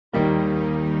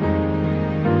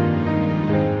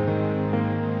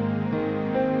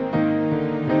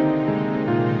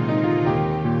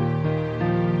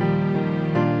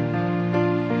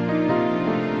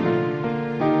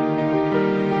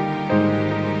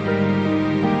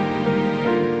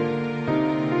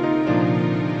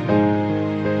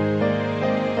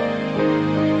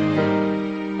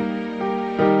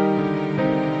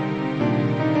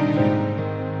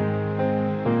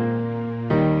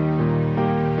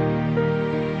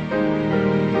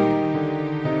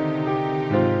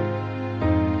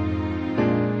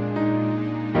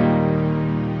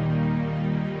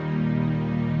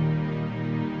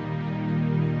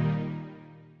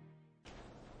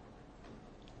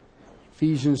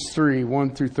Ephesians 3,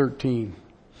 1 through 13.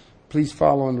 Please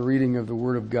follow in the reading of the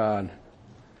Word of God.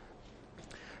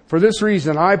 For this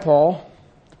reason, I, Paul,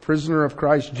 the prisoner of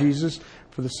Christ Jesus,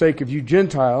 for the sake of you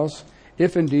Gentiles,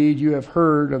 if indeed you have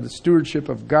heard of the stewardship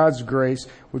of God's grace,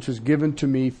 which was given to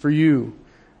me for you,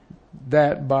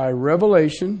 that by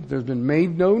revelation there has been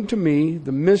made known to me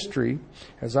the mystery,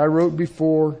 as I wrote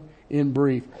before in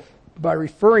brief. By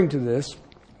referring to this,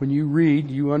 when you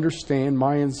read, you understand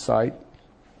my insight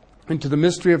into the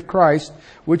mystery of Christ,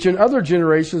 which in other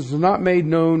generations was not made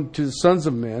known to the sons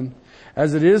of men,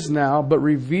 as it is now, but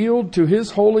revealed to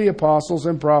his holy apostles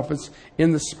and prophets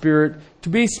in the Spirit, to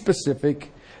be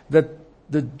specific, that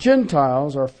the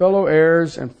Gentiles are fellow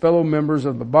heirs and fellow members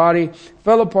of the body,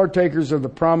 fellow partakers of the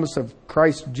promise of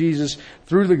Christ Jesus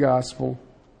through the gospel,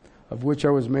 of which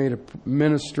I was made a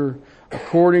minister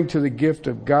according to the gift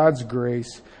of God's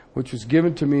grace, which was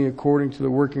given to me according to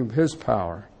the working of his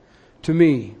power. To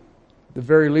me, the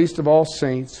very least of all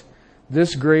saints,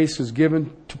 this grace is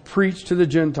given to preach to the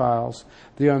Gentiles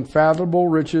the unfathomable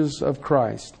riches of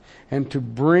Christ, and to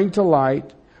bring to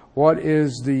light what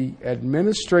is the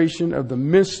administration of the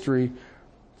mystery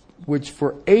which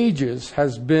for ages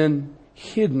has been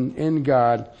hidden in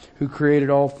God, who created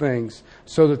all things,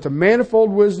 so that the manifold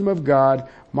wisdom of God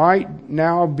might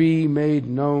now be made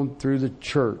known through the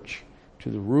church to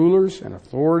the rulers and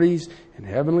authorities in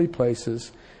heavenly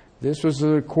places. This was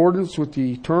in accordance with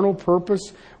the eternal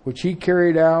purpose which he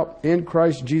carried out in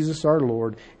Christ Jesus our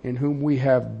Lord, in whom we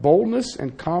have boldness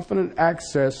and confident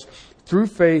access through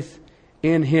faith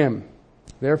in him.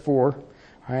 Therefore,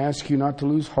 I ask you not to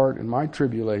lose heart in my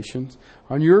tribulations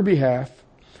on your behalf,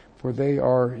 for they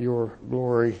are your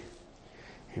glory.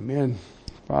 Amen.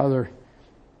 Father,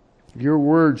 your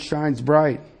word shines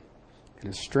bright in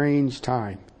a strange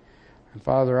time. And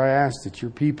Father, I ask that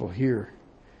your people here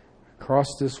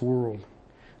across this world,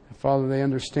 and Father, they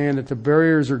understand that the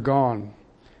barriers are gone,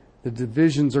 the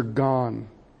divisions are gone,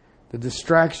 the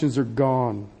distractions are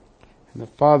gone, and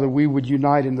that Father, we would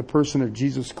unite in the person of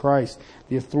Jesus Christ,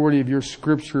 the authority of your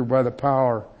Scripture by the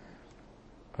power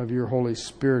of your Holy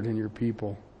Spirit in your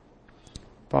people.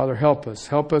 Father, help us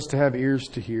to have ears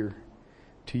to hear,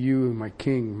 to you, my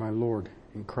King, my Lord,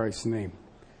 in Christ's name.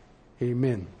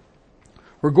 Amen.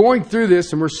 We're going through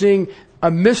this and we're seeing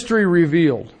a mystery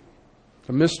revealed.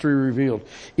 A mystery revealed.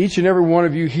 Each and every one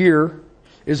of you here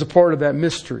is a part of that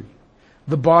mystery.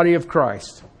 The body of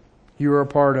Christ. You are a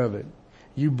part of it.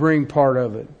 You bring part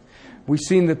of it. We've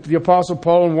seen that the Apostle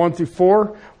Paul in 1 through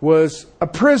 4 was a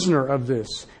prisoner of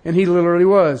this. And he literally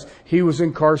was. He was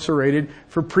incarcerated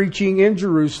for preaching in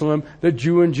Jerusalem that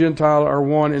Jew and Gentile are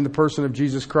one in the person of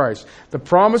Jesus Christ. The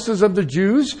promises of the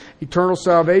Jews, eternal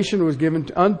salvation, was given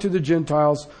unto the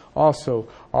Gentiles also.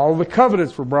 All the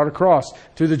covenants were brought across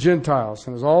to the Gentiles.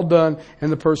 And it was all done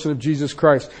in the person of Jesus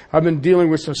Christ. I've been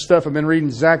dealing with some stuff. I've been reading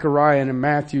Zechariah and in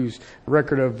Matthew's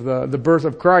record of the birth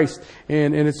of Christ.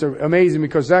 And it's amazing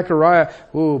because Zechariah,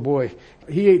 oh boy,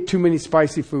 he ate too many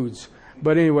spicy foods.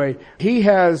 But anyway, he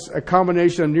has a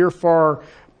combination of near-far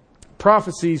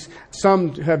prophecies.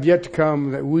 Some have yet to come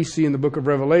that we see in the book of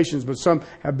Revelations, but some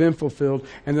have been fulfilled.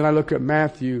 And then I look at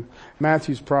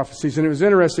Matthew's prophecies. And it was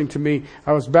interesting to me.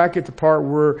 I was back at the part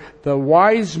where the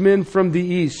wise men from the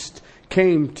east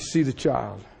came to see the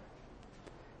child.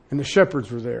 And the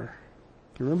shepherds were there.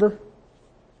 You remember?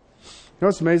 You know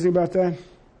what's amazing about that?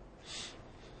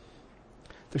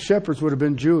 The shepherds would have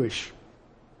been Jewish.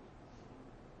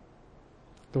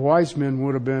 The wise men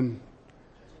would have been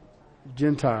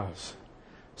Gentiles.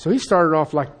 So he started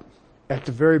off like at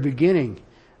the very beginning,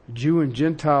 Jew and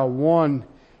Gentile one,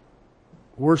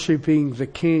 worshiping the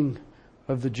King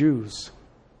of the Jews.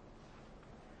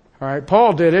 All right,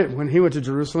 Paul did it when he went to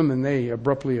Jerusalem and they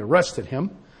abruptly arrested him,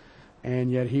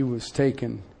 and yet he was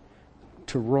taken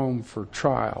to Rome for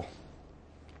trial.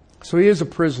 So he is a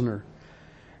prisoner.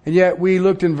 And yet we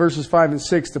looked in verses 5 and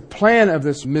 6, the plan of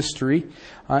this mystery.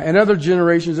 In other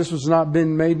generations, this was not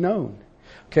been made known.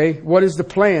 Okay, what is the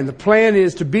plan? The plan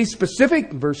is to be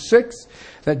specific, verse 6,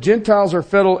 that Gentiles are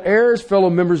fellow heirs,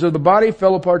 fellow members of the body,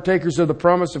 fellow partakers of the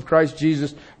promise of Christ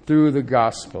Jesus through the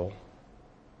gospel.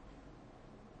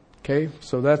 Okay,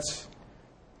 so that's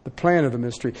the plan of the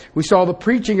mystery. We saw the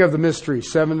preaching of the mystery,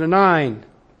 7 to 9.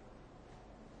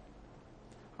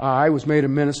 I was made a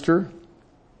minister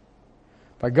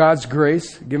by God's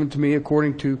grace given to me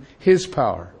according to his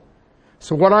power.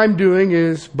 So what I'm doing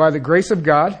is by the grace of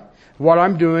God. What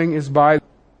I'm doing is by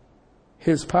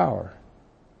his power.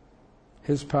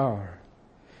 His power.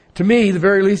 To me, the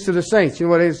very least of the saints. You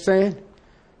know what he's saying?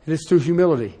 It is through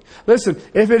humility. Listen,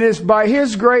 if it is by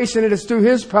his grace and it is through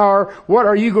his power, what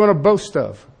are you going to boast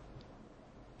of?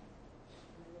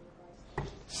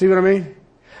 See what I mean?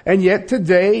 And yet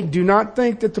today, do not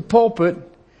think that the pulpit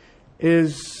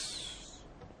is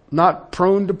not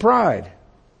prone to pride.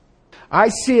 I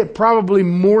see it probably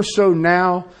more so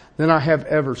now than I have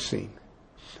ever seen.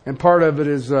 And part of it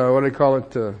is, what do they call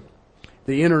it,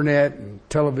 the internet and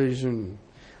television,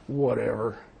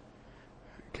 whatever.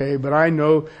 Okay, but I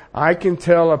know, I can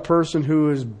tell a person who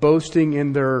is boasting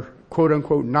in their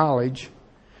quote-unquote knowledge.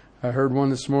 I heard one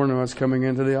this morning when I was coming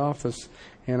into the office,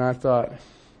 and I thought,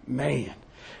 man,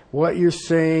 what you're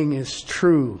saying is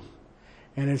true,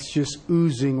 and it's just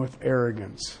oozing with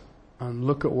arrogance. And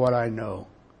look at what I know.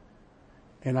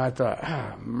 And I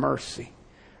thought, mercy.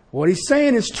 What he's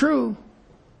saying is true,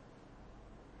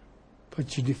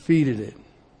 but you defeated it.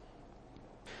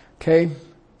 Okay?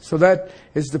 So that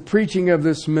is the preaching of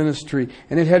this ministry.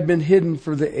 And it had been hidden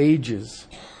for the ages.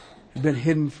 It had been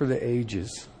hidden for the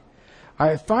ages.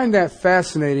 I find that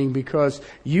fascinating because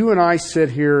you and I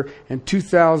sit here in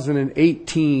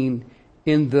 2018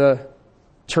 in the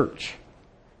church.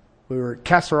 We were at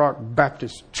Castle Rock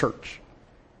Baptist Church.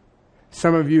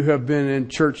 Some of you have been in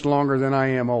church longer than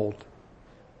I am old.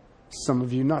 Some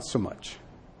of you not so much.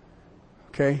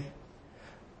 Okay?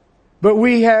 But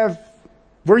we're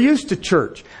used to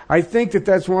church. I think that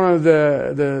that's one of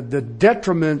the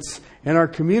detriments in our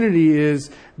community is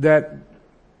that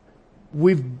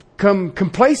we've become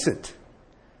complacent.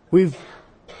 We've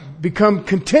become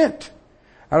content.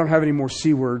 I don't have any more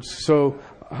C words, so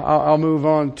I'll move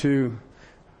on to,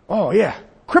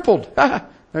 crippled.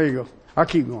 There you go. I'll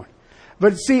keep going.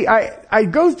 But see, I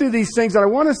go through these things and I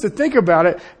want us to think about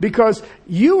it because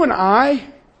you and I,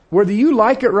 whether you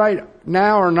like it right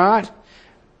now or not,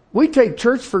 we take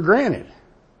church for granted.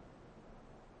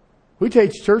 We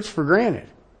take church for granted.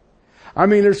 I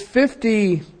mean, there's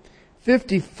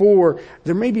 54,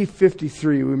 there may be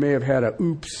 53. We may have had a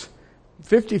oops.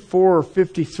 54 or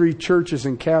 53 churches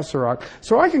in Castle Rock.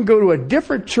 So I can go to a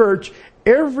different church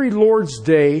every Lord's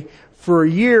Day for a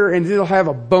year and they'll have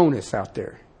a bonus out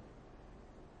there.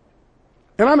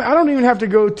 And I don't even have to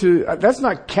go to, that's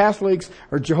not Catholics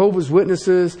or Jehovah's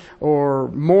Witnesses or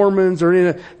Mormons or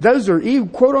anything. Those are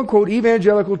quote unquote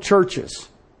evangelical churches.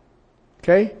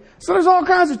 Okay? So there's all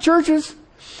kinds of churches.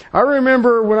 I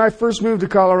remember when I first moved to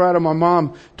Colorado, my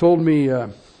mom told me,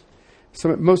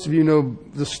 most of you know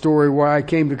the story why I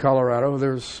came to Colorado.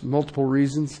 There's multiple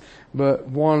reasons, but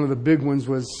one of the big ones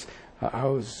was I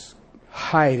was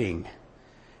hiding.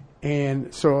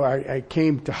 And so I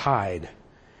came to hide.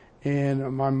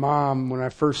 And my mom, when I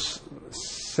first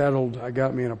settled, I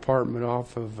got me an apartment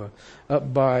off of,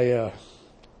 up by,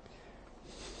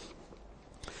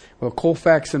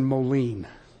 Colfax and Moline,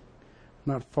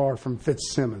 not far from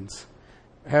Fitzsimmons.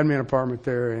 Had me an apartment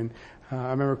there, and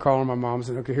I remember calling my mom and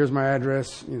saying, okay, here's my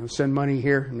address, send money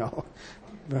here. No.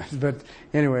 But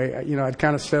anyway, I'd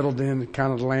kind of settled in,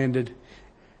 kind of landed.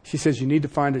 She says, you need to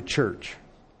find a church.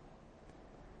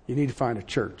 You need to find a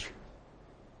church.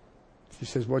 She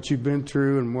says, what you've been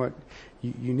through and what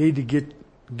you need to get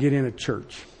in a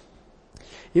church.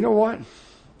 You know what?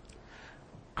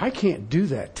 I can't do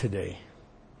that today.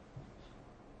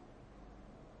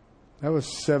 That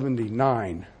was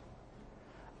 79.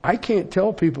 I can't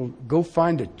tell people, go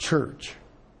find a church.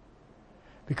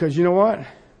 Because you know what?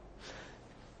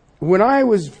 When I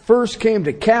first came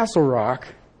to Castle Rock,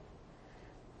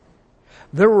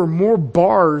 there were more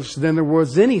bars than there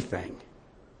was anything.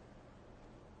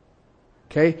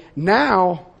 Okay,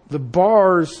 now the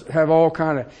bars have all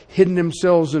kind of hidden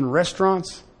themselves in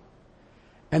restaurants.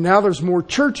 And now there's more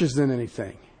churches than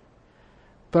anything.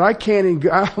 But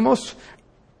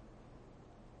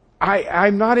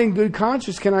I'm not in good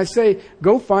conscience. Can I say,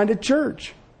 go find a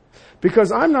church?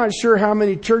 Because I'm not sure how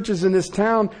many churches in this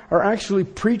town are actually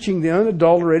preaching the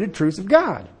unadulterated truth of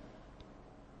God.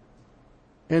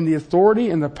 And the authority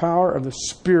and the power of the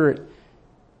Spirit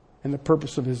and the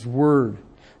purpose of His Word.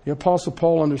 The Apostle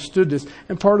Paul understood this.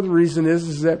 And part of the reason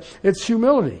is that it's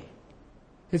humility.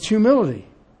 It's humility.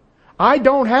 I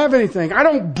don't have anything. I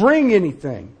don't bring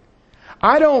anything.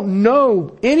 I don't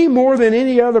know any more than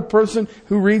any other person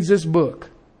who reads this book.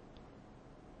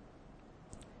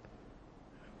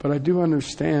 But I do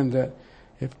understand that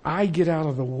if I get out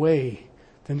of the way,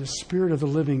 then the Spirit of the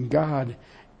living God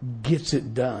gets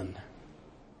it done.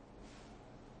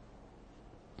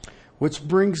 Which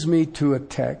brings me to a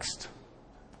text,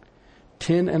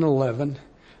 10 and 11,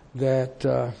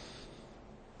 that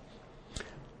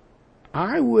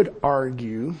I would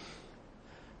argue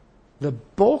the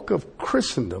bulk of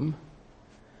Christendom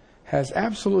has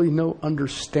absolutely no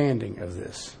understanding of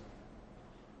this.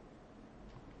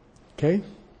 Okay?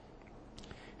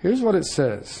 Here's what it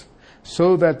says.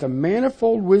 So that the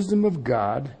manifold wisdom of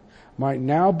God might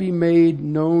now be made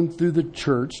known through the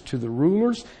church to the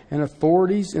rulers and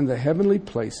authorities in the heavenly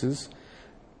places.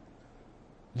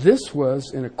 This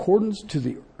was in accordance to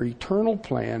the eternal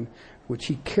plan which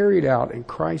he carried out in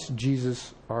Christ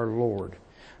Jesus our Lord.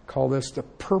 Call this the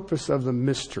purpose of the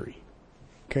mystery.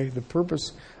 Okay, the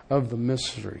purpose of the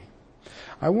mystery.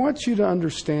 I want you to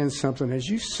understand something. As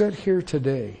you sit here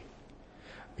today,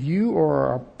 you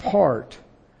are a part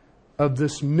of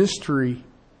this mystery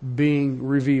being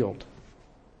revealed.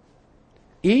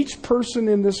 Each person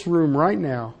in this room right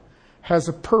now has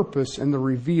a purpose in the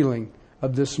revealing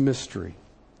of this mystery.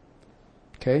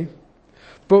 Okay?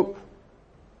 But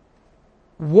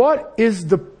what is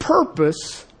the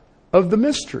purpose of the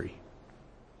mystery?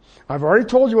 I've already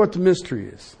told you what the mystery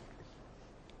is.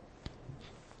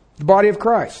 The body of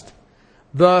Christ.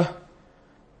 The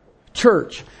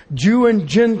church. Jew and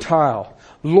Gentile.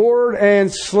 Lord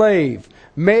and slave.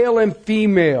 Male and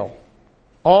female.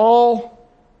 All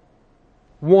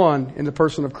one in the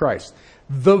person of Christ.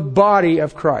 The body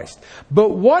of Christ. But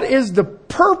what is the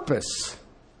purpose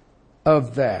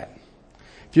of that?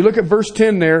 If you look at verse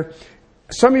 10 there,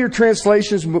 some of your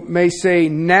translations may say,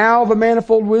 now the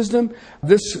manifold wisdom.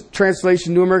 This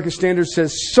translation, New American Standard,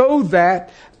 says, so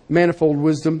that manifold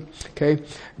wisdom. Okay,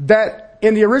 that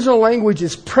in the original language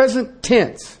is present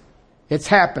tense. It's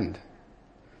happened.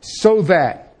 So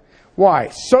that. Why?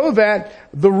 So that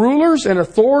the rulers and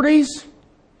authorities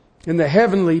in the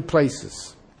heavenly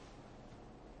places.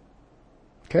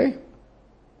 Okay?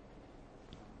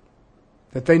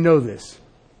 That they know this.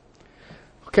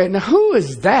 Okay, now who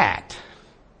is that?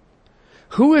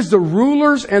 Who is the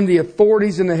rulers and the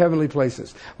authorities in the heavenly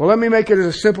places? Well, let me make it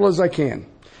as simple as I can.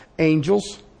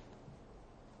 Angels.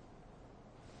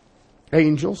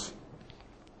 Angels.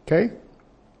 Okay?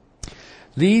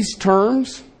 These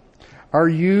terms are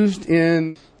used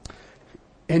in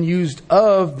and used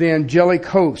of the angelic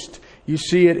host. You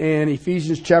see it in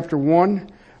Ephesians chapter 1,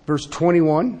 verse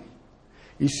 21.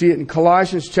 You see it in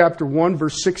Colossians chapter 1,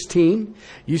 verse 16.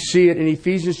 You see it in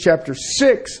Ephesians chapter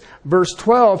 6, verse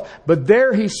 12. But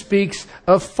there he speaks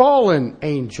of fallen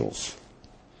angels.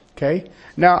 Okay?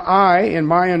 Now in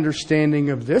my understanding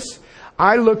of this,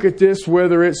 I look at this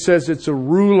whether it says it's a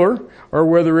ruler or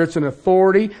whether it's an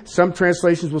authority. Some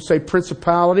translations will say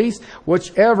principalities.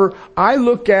 Whichever, I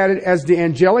look at it as the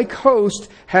angelic host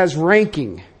has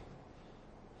ranking.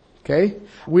 Okay?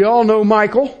 We all know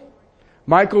Michael.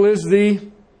 Michael is the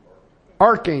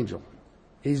archangel.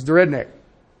 He's the redneck.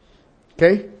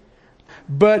 Okay?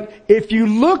 But if you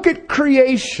look at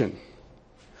creation,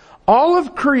 all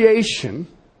of creation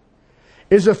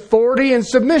is authority and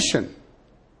submission.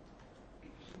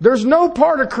 There's no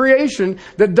part of creation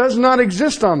that does not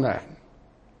exist on that.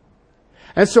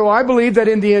 And so I believe that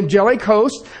in the angelic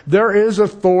host, there is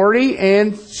authority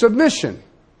and submission.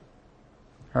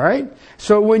 All right?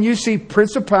 So when you see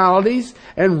principalities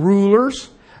and rulers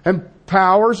and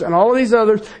powers and all of these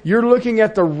others, you're looking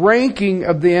at the ranking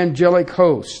of the angelic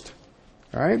host.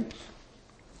 All right?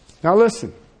 Now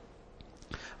listen.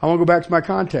 I want to go back to my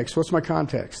context. What's my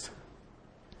context?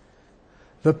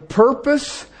 The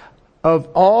purpose of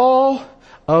all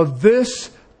of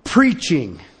this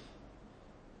preaching.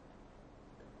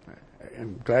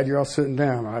 I'm glad you're all sitting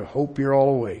down. I hope you're all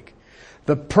awake.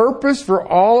 The purpose for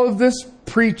all of this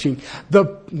preaching.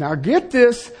 Now get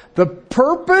this. The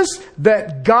purpose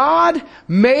that God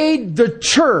made the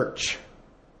church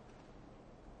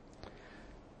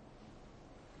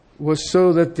was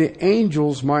so that the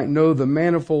angels might know the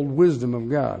manifold wisdom of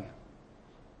God.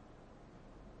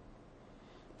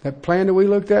 That plan that we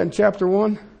looked at in chapter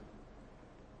 1,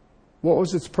 what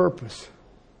was its purpose?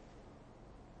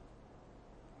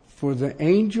 For the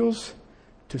angels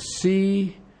to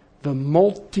see the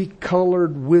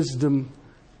multicolored wisdom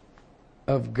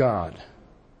of God.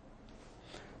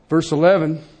 Verse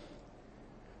 11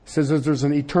 says that there's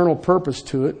an eternal purpose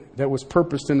to it that was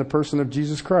purposed in the person of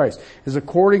Jesus Christ. Is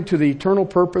according to the eternal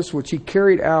purpose which he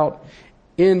carried out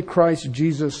in Christ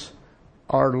Jesus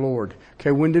our Lord.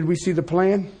 Okay, when did we see the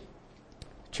plan?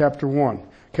 Chapter 1.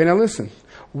 Okay, now listen.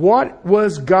 What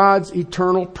was God's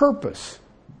eternal purpose?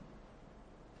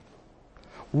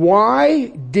 Why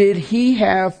did he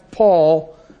have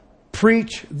Paul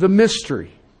preach the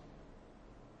mystery?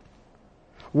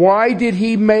 Why did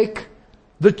he make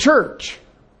the church,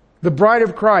 the bride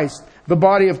of Christ, the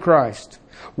body of Christ?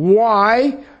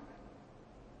 Why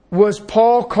was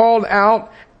Paul called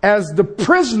out as the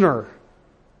prisoner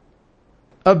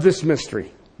of this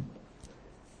mystery?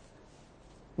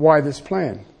 Why this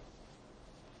plan?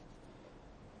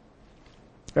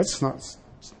 That's not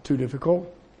too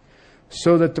difficult.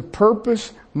 So that the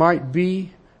purpose might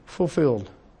be fulfilled.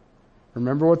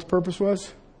 Remember what the purpose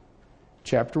was?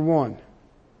 Chapter 1.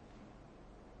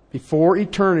 Before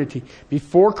eternity,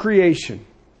 before creation,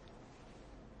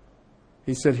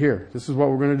 He said, here, this is what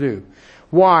we're going to do.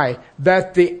 Why?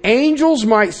 That the angels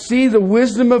might see the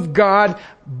wisdom of God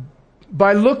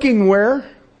by looking where?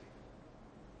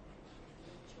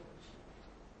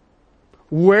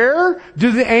 Where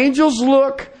do the angels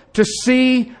look to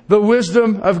see the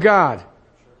wisdom of God?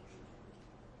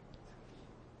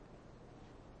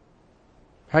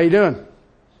 How you doing?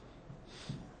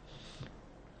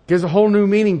 Gives a whole new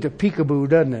meaning to peekaboo,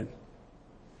 doesn't it?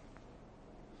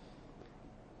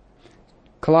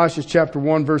 Colossians chapter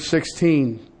 1, verse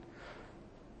 16.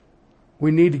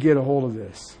 We need to get a hold of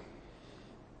this.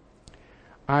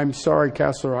 I'm sorry,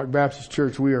 Castle Rock Baptist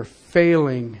Church, we are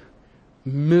failing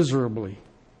miserably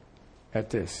at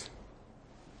this.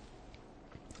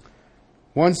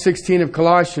 1:16 of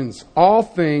Colossians. All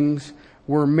things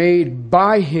were made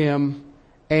by Him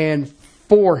and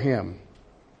for Him.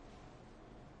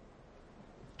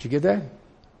 Did you get that?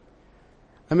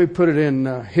 Let me put it in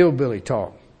hillbilly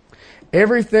talk.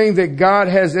 Everything that God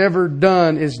has ever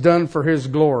done is done for His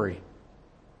glory.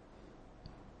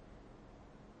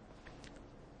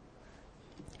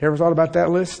 You ever thought about that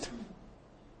list?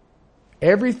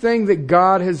 Everything that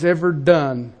God has ever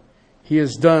done, He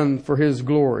has done for His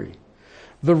glory.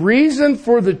 The reason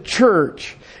for the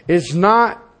church is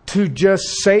not to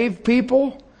just save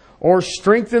people or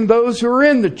strengthen those who are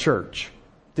in the church.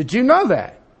 Did you know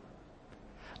that?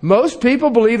 Most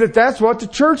people believe that that's what the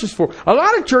church is for. A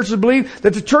lot of churches believe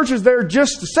that the church is there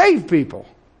just to save people.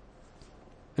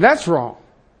 And that's wrong.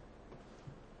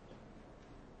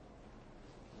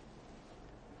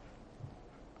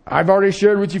 I've already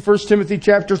shared with you 1 Timothy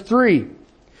chapter 3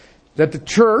 that the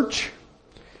church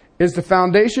is the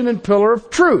foundation and pillar of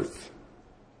truth.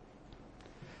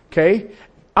 Okay?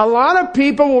 A lot of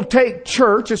people will take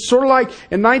church. It's sort of like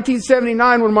in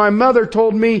 1979 when my mother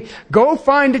told me, go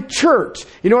find a church.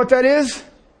 You know what that is?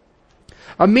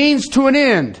 A means to an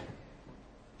end.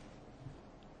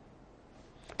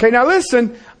 Okay, now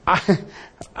listen. I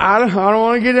don't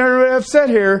want to get everybody upset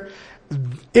here.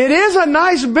 It is a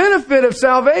nice benefit of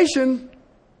salvation.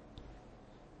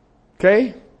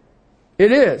 Okay?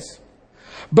 It is.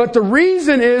 But the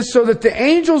reason is so that the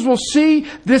angels will see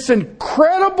this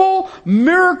incredible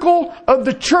miracle of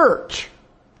the church.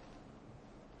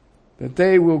 That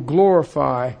they will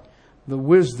glorify the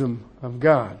wisdom of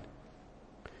God.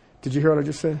 Did you hear what I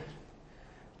just said?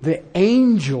 The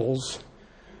angels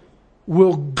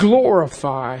will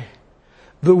glorify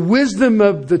the wisdom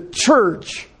of the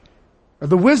church, or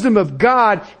the wisdom of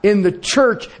God in the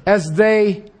church as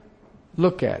they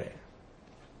look at it.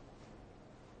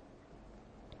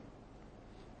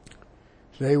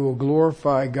 They will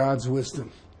glorify God's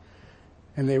wisdom.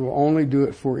 And they will only do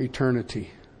it for eternity.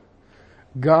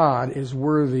 God is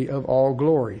worthy of all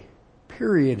glory.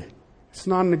 Period. It's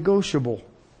non-negotiable.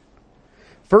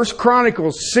 1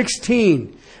 Chronicles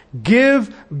 16.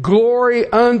 Give glory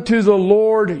unto the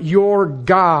Lord your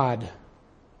God.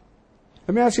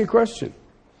 Let me ask you a question.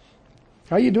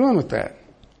 How are you doing with that?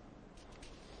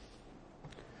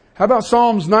 How about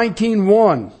Psalms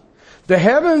 19:1? The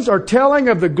heavens are telling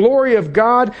of the glory of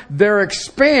God. Their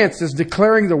expanse is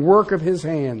declaring the work of His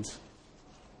hands.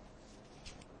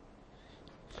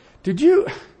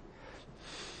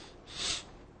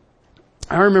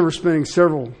 I remember spending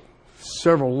several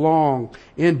long,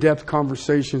 in-depth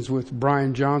conversations with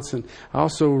Brian Johnson. I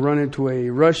also run into a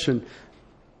Russian.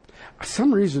 For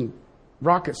some reason,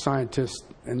 rocket scientists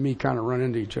and me kind of run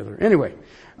into each other. Anyway,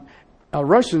 a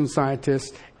Russian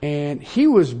scientist, and he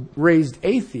was raised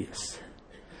atheist.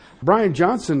 Brian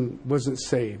Johnson wasn't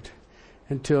saved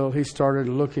until he started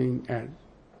looking at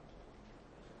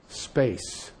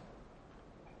space.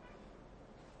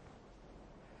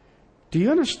 Do you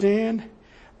understand?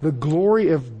 The glory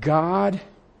of God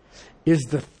is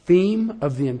the theme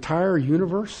of the entire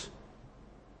universe.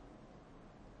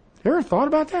 You ever thought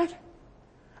about that?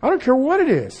 I don't care what it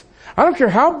is. I don't care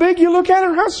how big you look at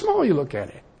it or how small you look at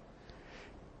it.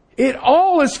 It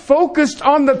all is focused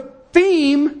on the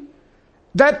theme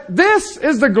that this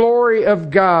is the glory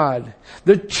of God.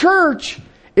 The church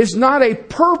is not a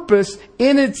purpose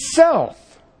in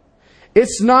itself.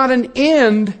 It's not an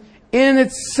end in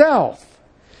itself.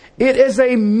 It is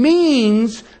a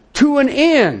means to an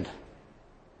end.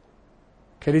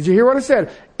 Okay, did you hear what I said?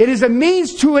 It is a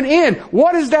means to an end.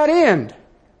 What is that end?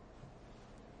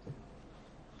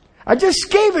 I just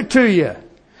gave it to you.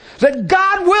 That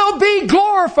God will be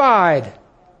glorified.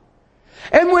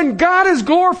 And when God is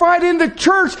glorified in the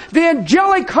church, the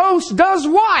angelic host does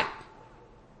what?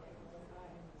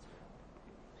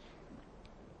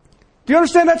 Do you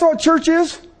understand that's what church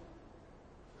is?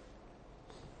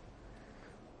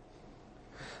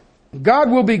 God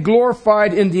will be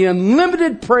glorified in the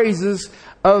unlimited praises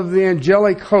of the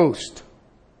angelic host.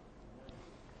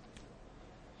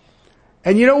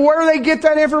 And you know where they get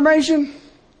that information?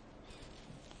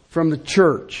 From the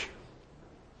church.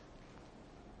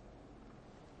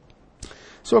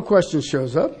 So a question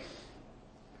shows up.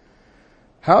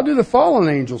 How do the fallen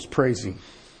angels praise Him?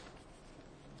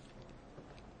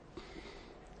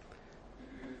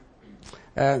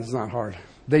 It's not hard.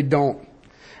 They don't.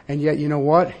 And yet, you know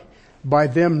what? By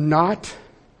them not,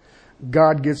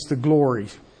 God gets the glory.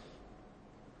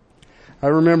 I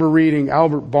remember reading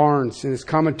Albert Barnes in his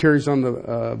commentaries on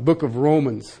the book of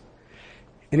Romans.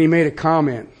 And he made a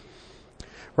comment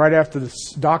right after the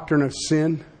doctrine of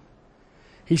sin.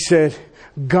 He said,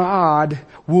 God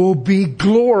will be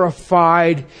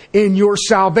glorified in your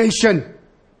salvation.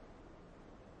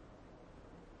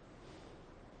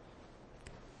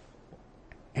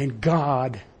 And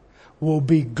God will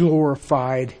be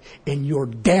glorified in your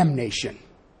damnation.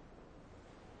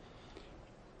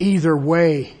 Either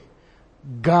way,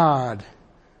 God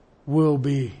will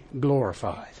be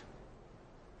glorified.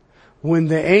 When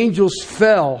the angels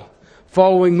fell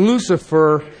following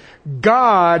Lucifer,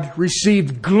 God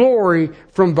received glory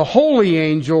from the holy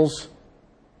angels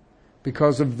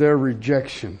because of their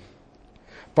rejection.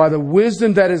 By the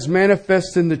wisdom that is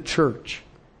manifest in the church,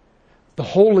 the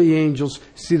holy angels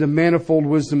see the manifold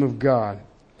wisdom of God.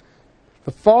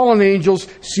 The fallen angels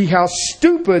see how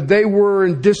stupid they were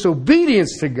in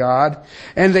disobedience to God,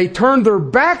 and they turned their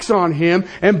backs on Him,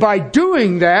 and by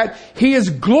doing that, He is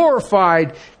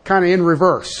glorified kind of in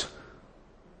reverse.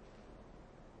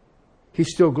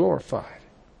 He's still glorified.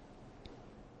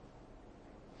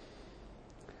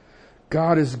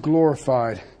 God is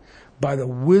glorified by the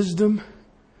wisdom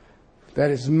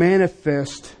that is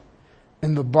manifest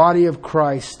in the body of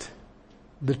Christ,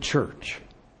 the church.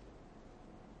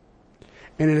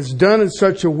 And it is done in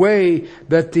such a way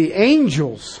that the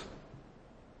angels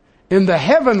in the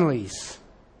heavenlies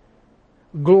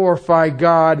glorify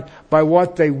God by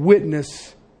what they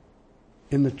witness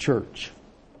in the church.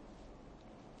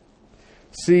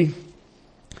 See,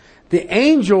 the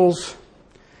angels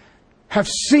have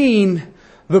seen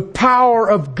the power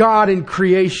of God in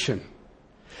creation,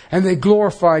 and they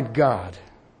glorified God.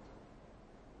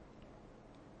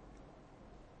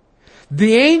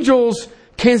 The angels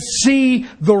can see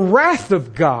the wrath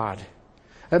of God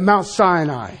at Mount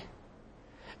Sinai,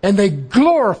 and they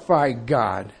glorify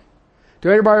God. Do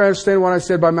everybody understand what I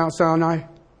said by Mount Sinai?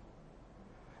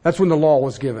 That's when the law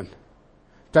was given.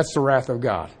 That's the wrath of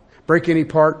God. Break any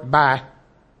part, bye.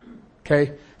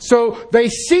 Okay? So they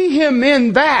see Him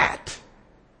in that,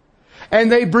 and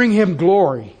they bring Him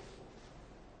glory.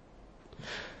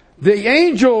 The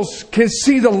angels can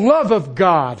see the love of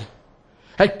God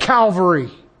at Calvary,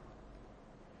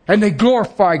 and they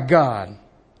glorify God.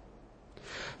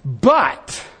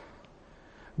 But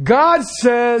God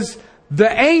says the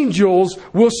angels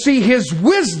will see His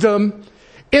wisdom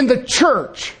in the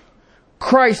church,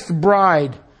 Christ's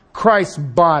bride, Christ's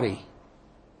body.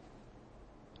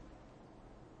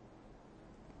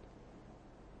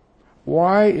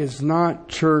 Why is not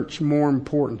church more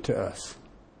important to us?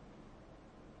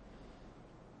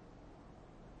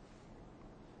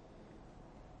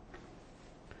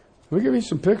 Let me give you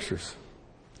some pictures.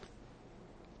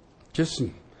 Just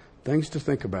some things to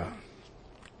think about.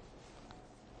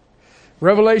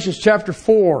 Revelation chapter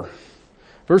 4,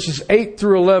 verses 8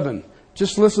 through 11.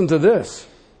 Just listen to this.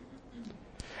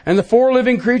 And the 4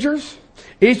 living creatures,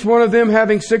 each one of them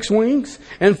having 6 wings,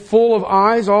 and full of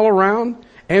eyes all around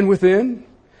and within,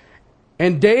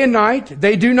 and day and night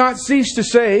they do not cease to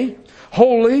say,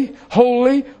 Holy,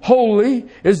 holy, holy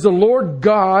is the Lord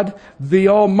God, the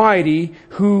Almighty,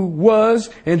 who was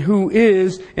and who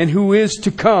is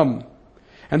to come.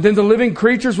 And then the living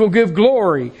creatures will give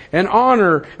glory and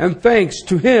honor and thanks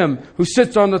to Him who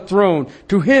sits on the throne,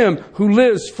 to Him who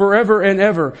lives forever and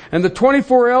ever. And the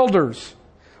 24 elders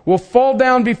will fall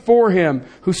down before Him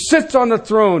who sits on the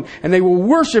throne, and they will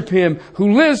worship Him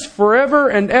who lives forever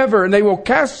and ever. And they will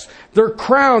cast their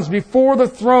crowns before the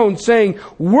throne, saying,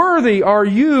 Worthy are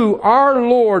you, our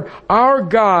Lord, our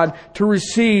God, to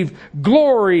receive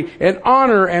glory and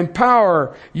honor and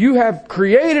power. You have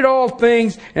created all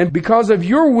things, and because of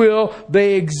your will,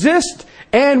 they exist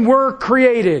and were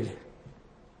created.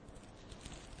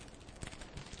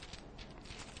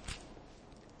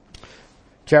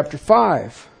 Chapter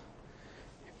 5.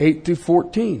 8 through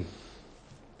 14.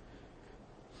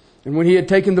 And when he had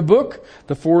taken the book,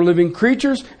 the 4 living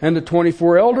creatures and the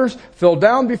 24 elders fell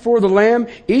down before the Lamb,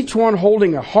 each one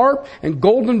holding a harp and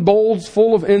golden bowls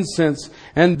full of incense.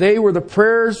 And they were the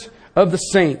prayers of the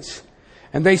saints.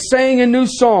 And they sang a new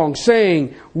song,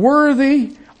 saying,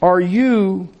 "Worthy are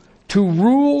you to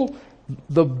rule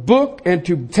the book and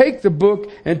to take the book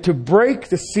and to break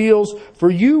the seals, for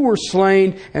you were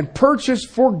slain and purchased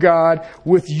for God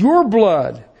with your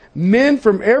blood men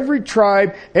from every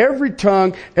tribe, every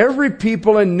tongue, every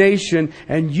people and nation,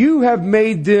 and you have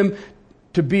made them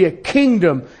to be a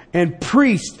kingdom and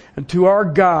priests unto our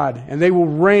God, and they will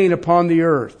reign upon the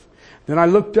earth." Then I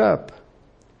looked up,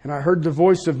 and I heard the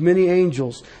voice of many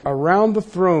angels around the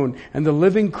throne, and the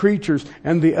living creatures,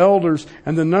 and the elders,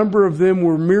 and the number of them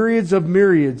were myriads of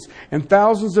myriads, and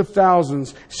thousands of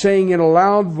thousands, saying in a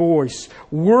loud voice,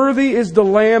 "Worthy is the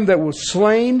Lamb that was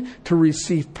slain to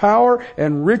receive power,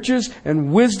 and riches,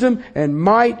 and wisdom, and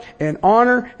might, and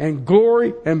honor, and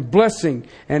glory, and blessing.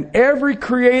 And every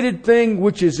created thing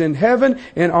which is in heaven,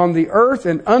 and on the earth,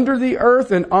 and under the earth,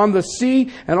 and on the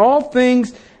sea, and all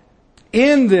things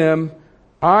in them,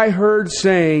 I heard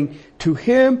saying, to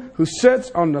him who sits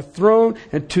on the throne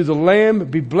and to the Lamb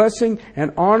be blessing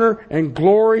and honor and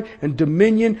glory and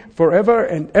dominion forever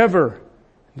and ever."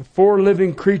 The 4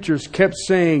 living creatures kept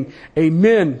saying,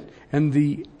 "Amen." And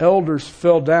the elders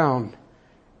fell down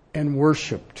and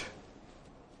worshipped.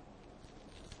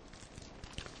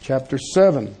 Chapter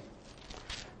 7,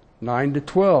 9 to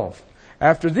 12.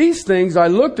 After these things I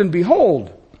looked, and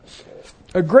behold,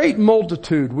 a great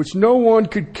multitude which no one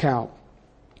could count,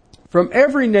 from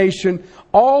every nation,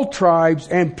 all tribes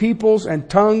and peoples and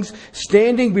tongues,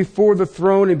 standing before the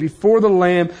throne and before the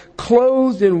Lamb,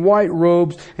 clothed in white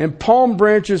robes, and palm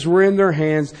branches were in their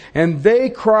hands. And they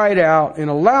cried out in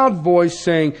a loud voice,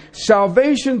 saying,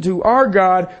 "Salvation to our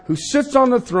God who sits on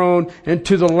the throne and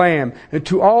to the Lamb." And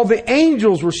to all the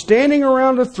angels were standing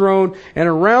around the throne and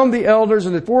around the elders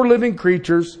and the 4 living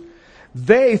creatures.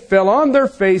 They fell on their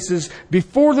faces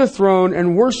before the throne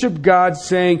and worshiped God,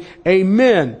 saying,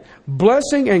 "Amen.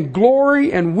 Blessing and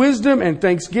glory and wisdom and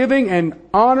thanksgiving and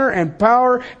honor and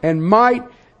power and might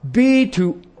be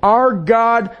to our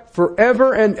God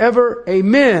forever and ever.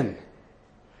 Amen."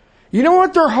 You know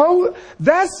what?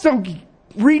 That's the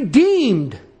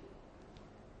redeemed.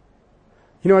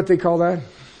 You know what they call that?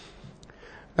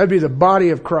 That'd be the body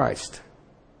of Christ.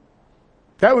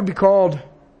 That would be called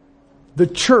the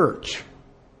church.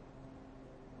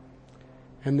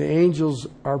 And the angels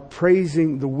are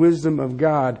praising the wisdom of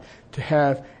God to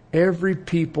have every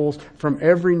people from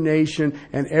every nation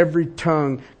and every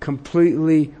tongue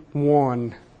completely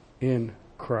one in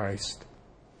Christ.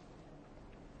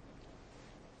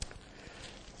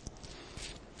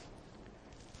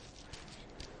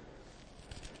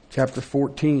 Chapter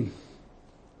 14,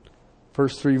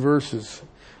 first 3 verses.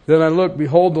 Then I looked,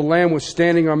 behold, the Lamb was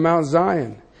standing on Mount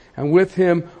Zion, and with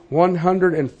him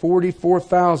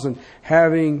 144,000,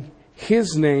 having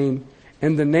his name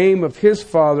and the name of his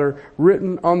Father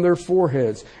written on their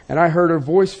foreheads. And I heard a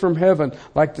voice from heaven,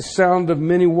 like the sound of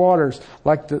many waters,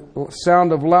 like the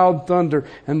sound of loud thunder.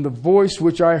 And the voice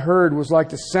which I heard was like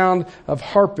the sound of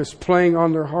harpists playing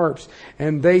on their harps.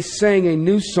 And they sang a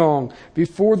new song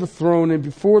before the throne and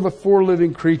before the 4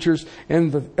 living creatures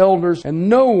and the elders. And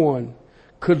no one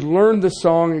could learn the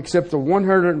song except the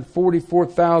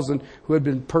 144,000 who had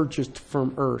been purchased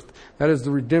from earth. That is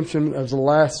the redemption of the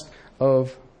last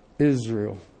of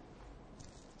Israel.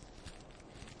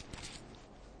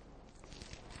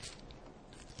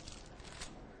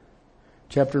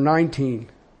 Chapter 19,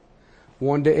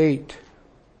 1 to 8.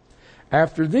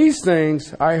 After these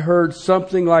things, I heard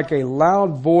something like a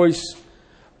loud voice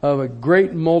of a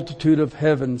great multitude of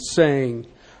heaven saying,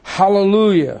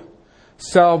 "Hallelujah!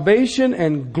 Salvation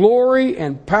and glory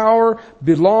and power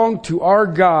belong to our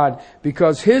God,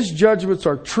 because his judgments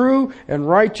are true and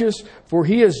righteous, for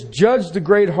he has judged the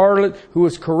great harlot who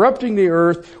is corrupting the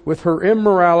earth with her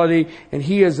immorality, and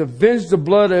he has avenged the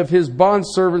blood of his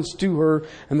bondservants to her."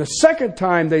 And the second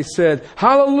time they said,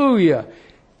 "Hallelujah!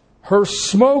 Her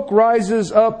smoke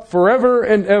rises up forever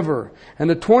and ever." And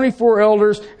the 24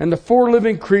 elders and the 4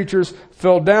 living creatures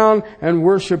fell down and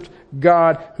worshipped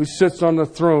God who sits on the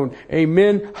throne.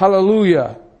 Amen.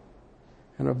 Hallelujah.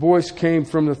 And a voice came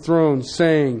from the throne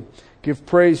saying, "Give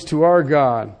praise to our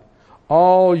God,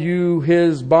 all you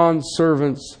his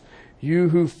bondservants, you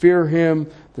who fear him,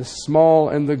 the small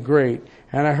and the great."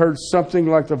 And I heard something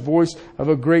like the voice of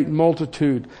a great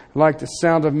multitude, like the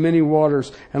sound of many waters,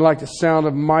 and like the sound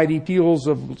of mighty peals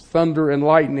of thunder and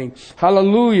lightning.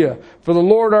 Hallelujah! For the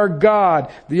Lord our God,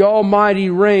 the Almighty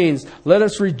reigns. Let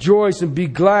us rejoice and be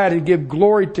glad and give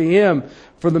glory to him.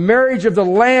 For the marriage of the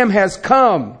Lamb has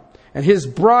come, and His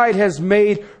bride has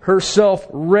made herself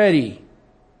ready,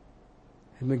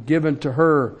 and been given to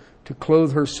her to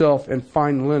clothe herself in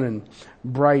fine linen,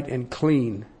 bright and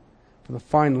clean. For the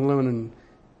fine linen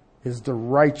is the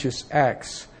righteous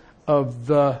acts of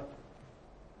the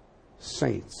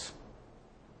saints.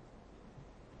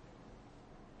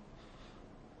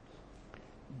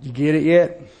 You get it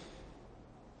yet?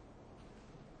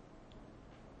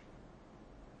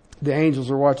 The angels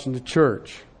are watching the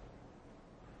church.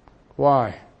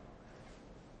 Why?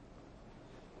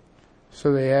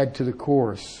 So they add to the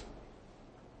chorus.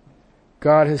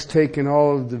 God has taken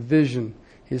all of the division.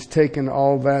 He has taken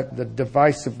all that, the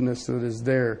divisiveness that is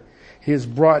there. He has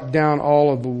brought down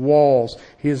all of the walls.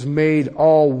 He has made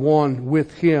all one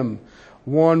with Him.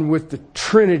 One with the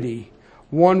Trinity.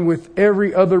 One with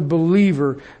every other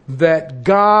believer, that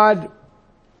God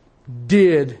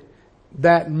did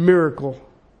that miracle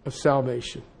of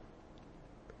salvation,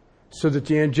 so that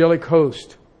the angelic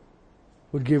host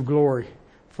would give glory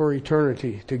for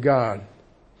eternity to God.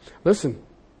 Listen,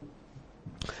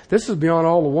 this is beyond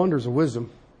all the wonders of wisdom.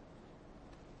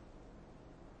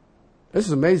 This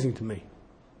is amazing to me.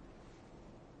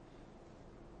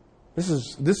 This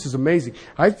is amazing.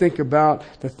 I think about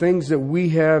the things that we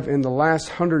have in the last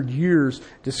 100 years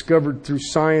discovered through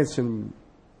science and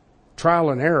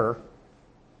trial and error.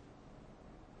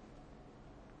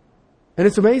 And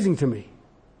it's amazing to me.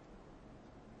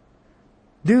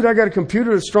 Dude, I got a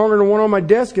computer that's stronger than one on my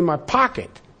desk in my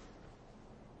pocket.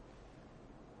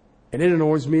 And it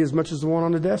annoys me as much as the one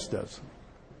on the desk does.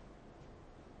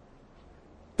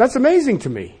 That's amazing to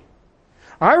me.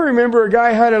 I remember a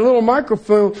guy had a little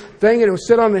microphone thing and it was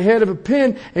set on the head of a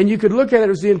pen and you could look at it. It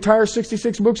was the entire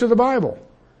 66 books of the Bible.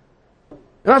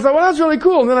 And I thought, well, that's really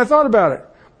cool. And then I thought about it.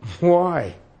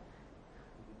 Why?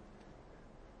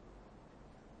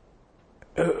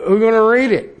 Who's going to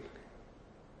read it?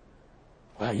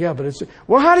 Well, yeah, but it's...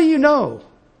 Well, how do you know?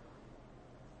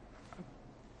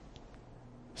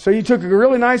 So you took a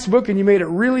really nice book and you made it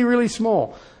really, really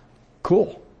small.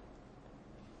 Cool.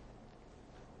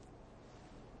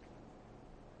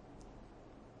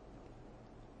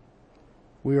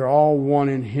 We are all one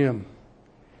in Him.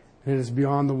 And it is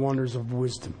beyond the wonders of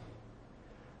wisdom.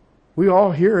 We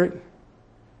all hear it.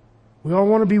 We all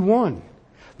want to be one.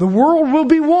 The world will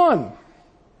be one.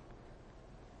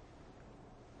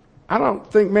 I don't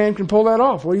think man can pull that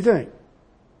off. What do you think?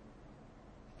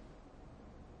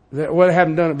 Well, they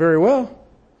haven't done it very well.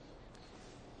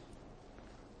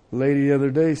 A lady the other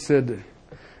day said that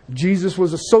Jesus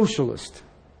was a socialist.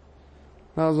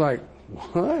 I was like,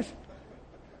 what?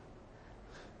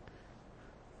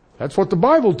 That's what the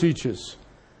Bible teaches.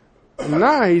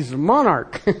 Nah, he's a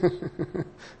monarch.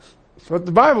 That's what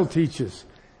the Bible teaches.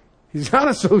 He's not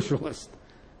a socialist.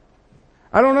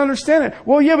 I don't understand it.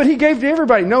 Well, yeah, but He gave to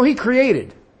everybody. No, He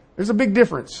created. There's a big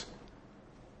difference.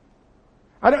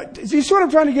 Do you see what I'm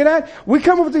trying to get at? We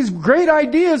come up with these great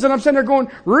ideas and I'm sitting there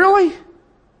going, really?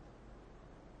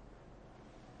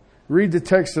 Read the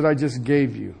text that I just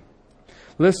gave you.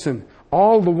 Listen,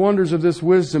 all the wonders of this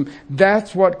wisdom,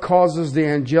 that's what causes the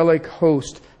angelic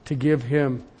host to give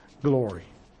Him glory.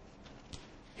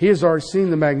 He has already seen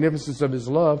the magnificence of His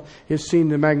love. He has seen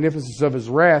the magnificence of His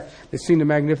wrath. They've seen the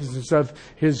magnificence of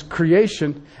His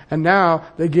creation. And now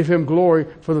they give Him glory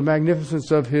for the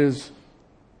magnificence of His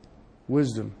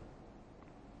wisdom.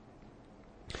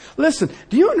 Listen,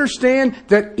 do you understand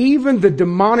that even the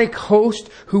demonic host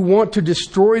who want to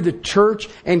destroy the church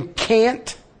and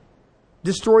can't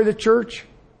destroy the church,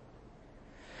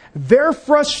 their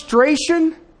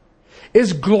frustration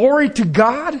is glory to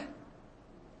God?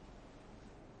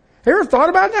 Have you ever thought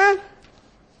about that?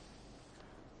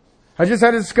 I just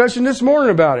had a discussion this morning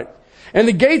about it. And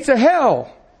the gates of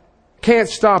hell can't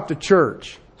stop the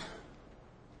church.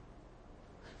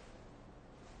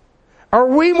 Are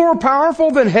we more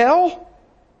powerful than hell?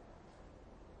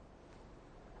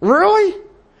 Really?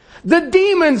 The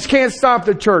demons can't stop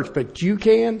the church, but you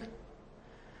can?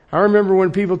 I remember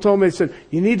when people told me, they said,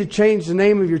 you need to change the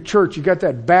name of your church. You got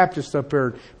that Baptist up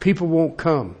there. People won't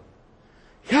come.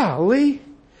 Golly.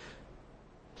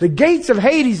 The gates of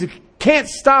Hades can't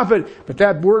stop it, but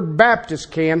that word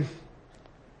Baptist can.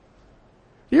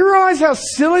 Do you realize how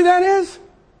silly that is?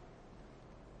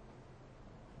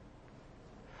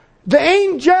 The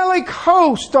angelic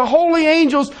host, the holy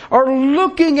angels, are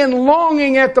looking and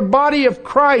longing at the body of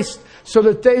Christ so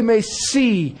that they may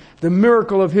see the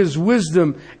miracle of His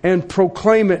wisdom and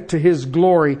proclaim it to His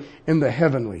glory in the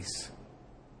heavenlies.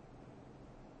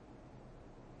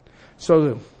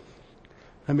 So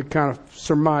let me kind of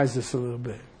surmise this a little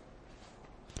bit.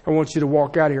 I want you to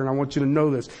walk out here and I want you to know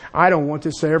this. I don't want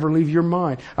this to ever leave your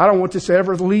mind. I don't want this to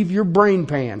ever leave your brain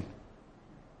pan.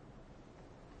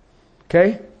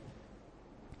 Okay?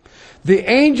 The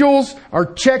angels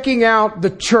are checking out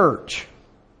the church.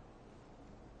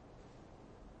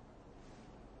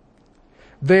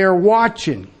 They are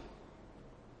watching.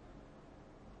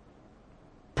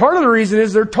 Part of the reason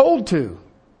is they're told to.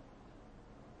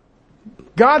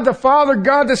 God the Father,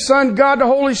 God the Son, God the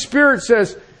Holy Spirit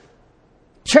says,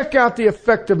 check out the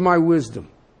effect of my wisdom.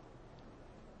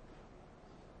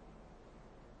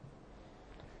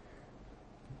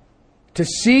 To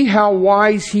see how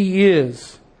wise He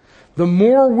is, the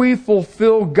more we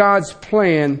fulfill God's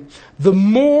plan, the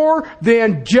more the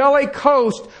angelic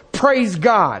host praise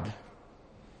God.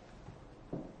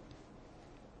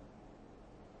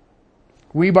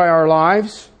 We, by our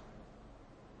lives,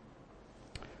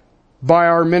 by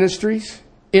our ministries,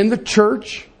 in the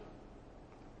church,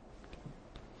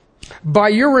 by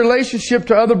your relationship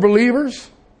to other believers,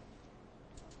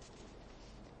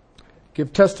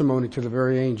 give testimony to the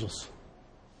very angels.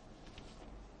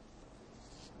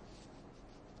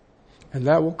 And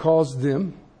that will cause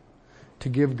them to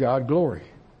give God glory.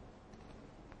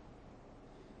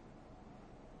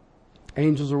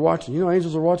 Angels are watching. You know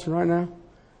angels are watching right now?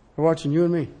 They're watching you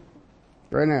and me.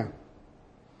 Right now.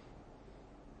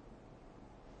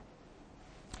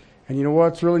 And you know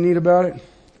what's really neat about it?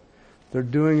 They're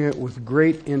doing it with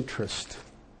great interest.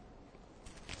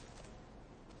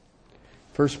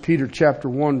 1 Peter chapter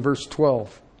 1 verse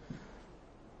 12.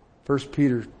 1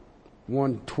 Peter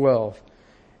 1:12.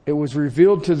 It was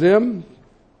revealed to them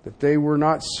that they were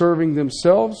not serving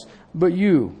themselves, but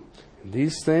you. And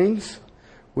these things,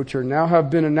 which are now have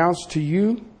been announced to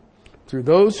you through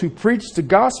those who preach the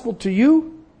gospel to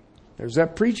you, there's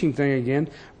that preaching thing again,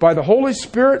 by the Holy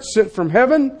Spirit sent from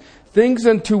heaven, things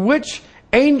unto which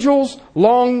angels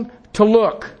long to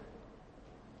look.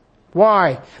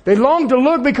 Why? They long to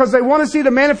look because they want to see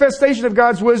the manifestation of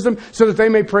God's wisdom so that they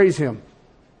may praise Him.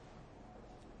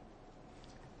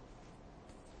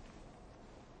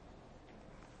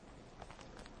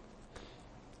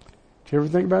 Did you ever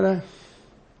think about that?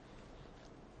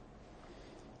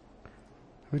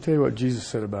 Let me tell you what Jesus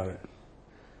said about it.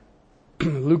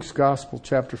 Luke's Gospel,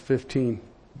 chapter 15.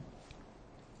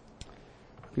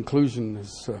 Conclusion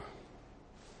is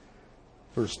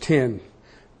verse 10.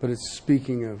 But it's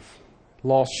speaking of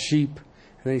lost sheep.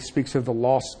 And then he speaks of the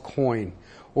lost coin.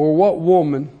 Or what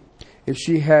woman, if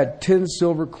she had 10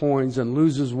 silver coins and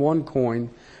loses one coin,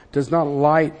 does not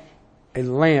light a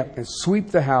lamp and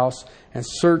sweep the house and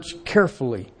search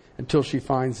carefully until she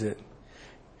finds it?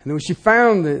 And then when she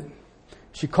found it,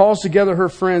 she calls together her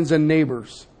friends and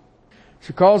neighbors.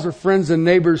 She calls her friends and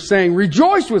neighbors saying,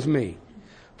 rejoice with me,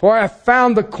 for I have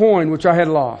found the coin which I had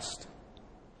lost.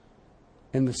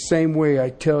 In the same way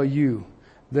I tell you,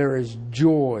 there is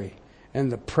joy in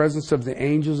the presence of the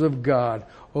angels of God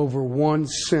over one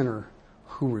sinner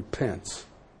who repents.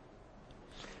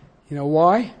 You know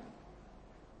why?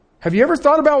 Have you ever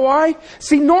thought about why?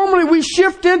 See, normally we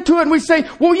shift into it and we say,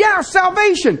 well, yeah,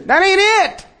 salvation. That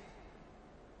ain't it.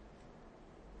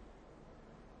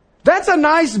 That's a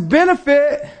nice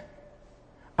benefit.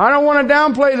 I don't want to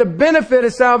downplay the benefit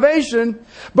of salvation.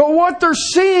 But what they're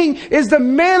seeing is the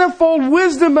manifold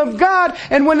wisdom of God.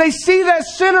 And when they see that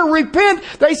sinner repent,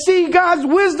 they see God's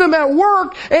wisdom at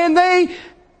work and they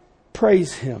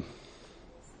praise Him.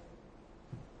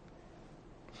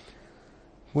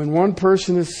 When one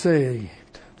person is saved,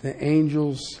 the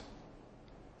angels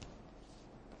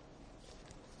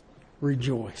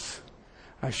rejoice.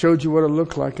 I showed you what it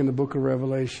looked like in the book of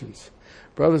Revelations.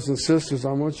 Brothers and sisters,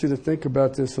 I want you to think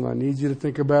about this, and I need you to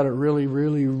think about it really,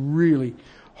 really, really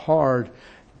hard.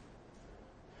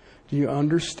 Do you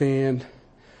understand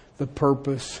the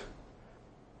purpose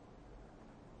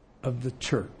of the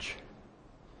church?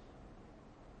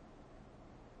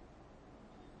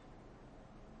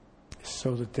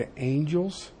 So that the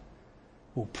angels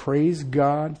will praise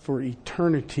God for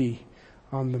eternity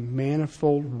on the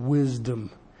manifold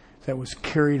wisdom that was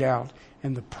carried out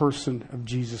in the person of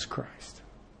Jesus Christ.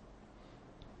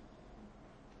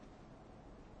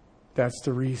 That's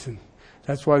the reason.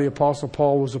 That's why the Apostle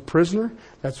Paul was a prisoner.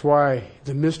 That's why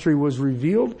the mystery was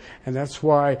revealed. And that's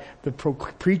why the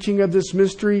preaching of this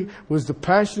mystery was the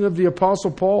passion of the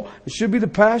Apostle Paul. It should be the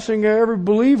passion of every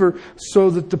believer so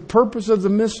that the purpose of the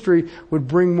mystery would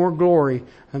bring more glory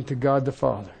unto God the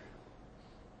Father.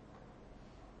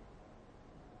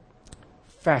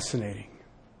 Fascinating.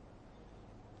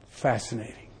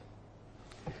 Fascinating.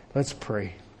 Let's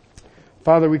pray.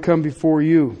 Father, we come before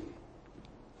you.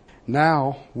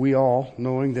 Now we all,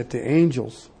 knowing that the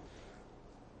angels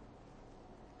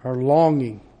are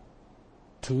longing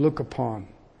to look upon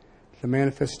the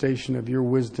manifestation of your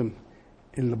wisdom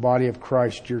in the body of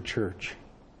Christ, your church.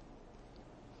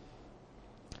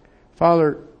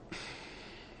 Father,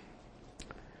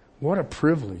 what a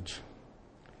privilege.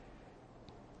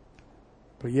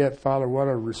 But yet, Father, what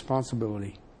a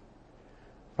responsibility.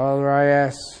 Father, I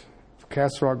ask for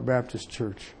Castle Rock Baptist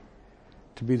Church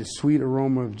to be the sweet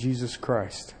aroma of Jesus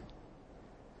Christ.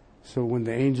 So when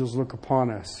the angels look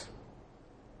upon us,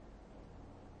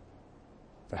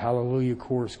 the hallelujah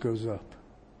chorus goes up.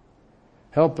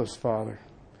 Help us, Father,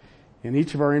 in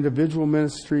each of our individual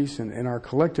ministries and in our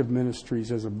collective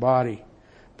ministries as a body,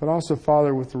 but also,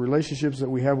 Father, with the relationships that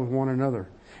we have with one another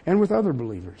and with other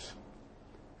believers.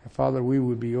 And Father, we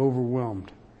would be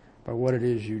overwhelmed by what it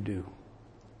is you do.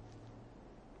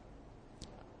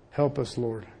 Help us,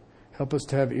 Lord. Help us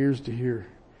to have ears to hear.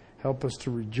 Help us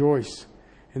to rejoice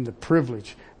in the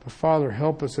privilege. But Father,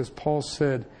 help us, as Paul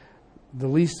said, the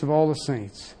least of all the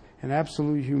saints, in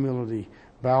absolute humility,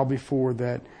 bow before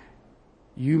that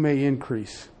you may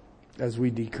increase as we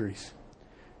decrease.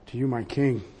 To you, my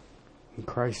King, in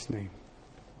Christ's name,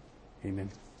 amen.